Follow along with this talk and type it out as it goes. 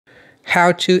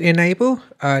how to enable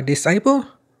disable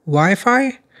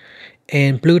Wi-Fi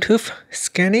and Bluetooth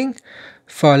scanning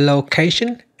for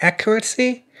location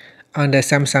accuracy on the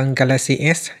Samsung Galaxy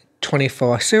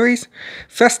S24 series.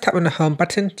 First, tap on the home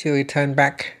button to return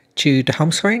back to the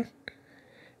home screen.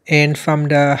 And from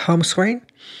the home screen,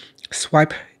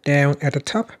 swipe down at the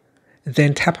top,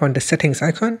 then tap on the settings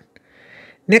icon.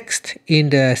 Next, in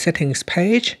the settings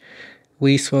page,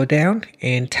 we scroll down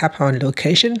and tap on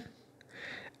location.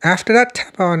 After that,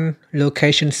 tap on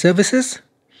location services.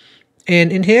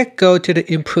 And in here, go to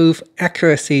the improve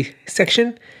accuracy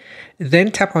section.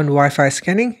 Then tap on Wi-Fi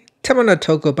scanning. Tap on the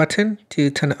toggle button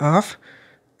to turn it off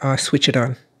or switch it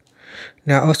on.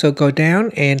 Now also go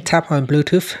down and tap on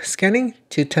Bluetooth scanning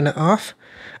to turn it off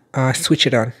or switch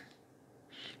it on.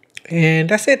 And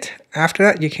that's it. After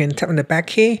that, you can tap on the back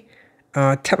key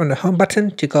or tap on the home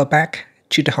button to go back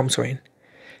to the home screen.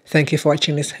 Thank you for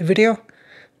watching this video.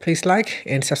 Please like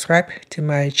and subscribe to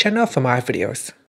my channel for more videos.